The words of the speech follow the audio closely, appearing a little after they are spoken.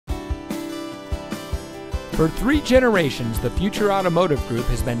For 3 generations, the Future Automotive Group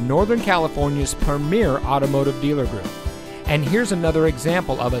has been Northern California's premier automotive dealer group. And here's another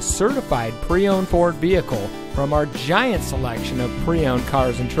example of a certified pre-owned Ford vehicle from our giant selection of pre-owned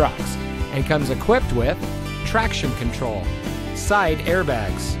cars and trucks, and comes equipped with traction control, side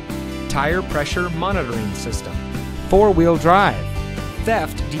airbags, tire pressure monitoring system, 4-wheel drive,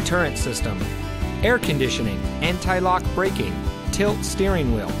 theft deterrent system, air conditioning, anti-lock braking, tilt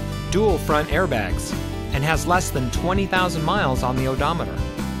steering wheel, dual front airbags, and has less than 20,000 miles on the odometer.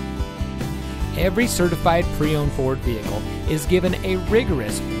 Every certified pre-owned Ford vehicle is given a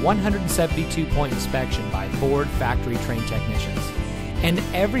rigorous 172-point inspection by Ford factory-trained technicians. And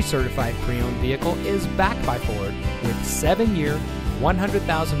every certified pre-owned vehicle is backed by Ford with 7-year,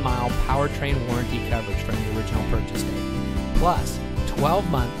 100,000-mile powertrain warranty coverage from the original purchase date, plus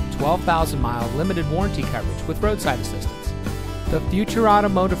 12-month, 12,000-mile limited warranty coverage with roadside assistance. The Future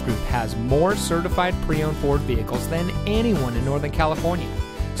Automotive Group has more certified pre-owned Ford vehicles than anyone in Northern California.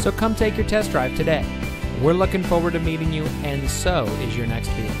 So come take your test drive today. We're looking forward to meeting you, and so is your next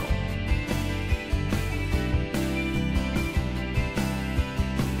vehicle.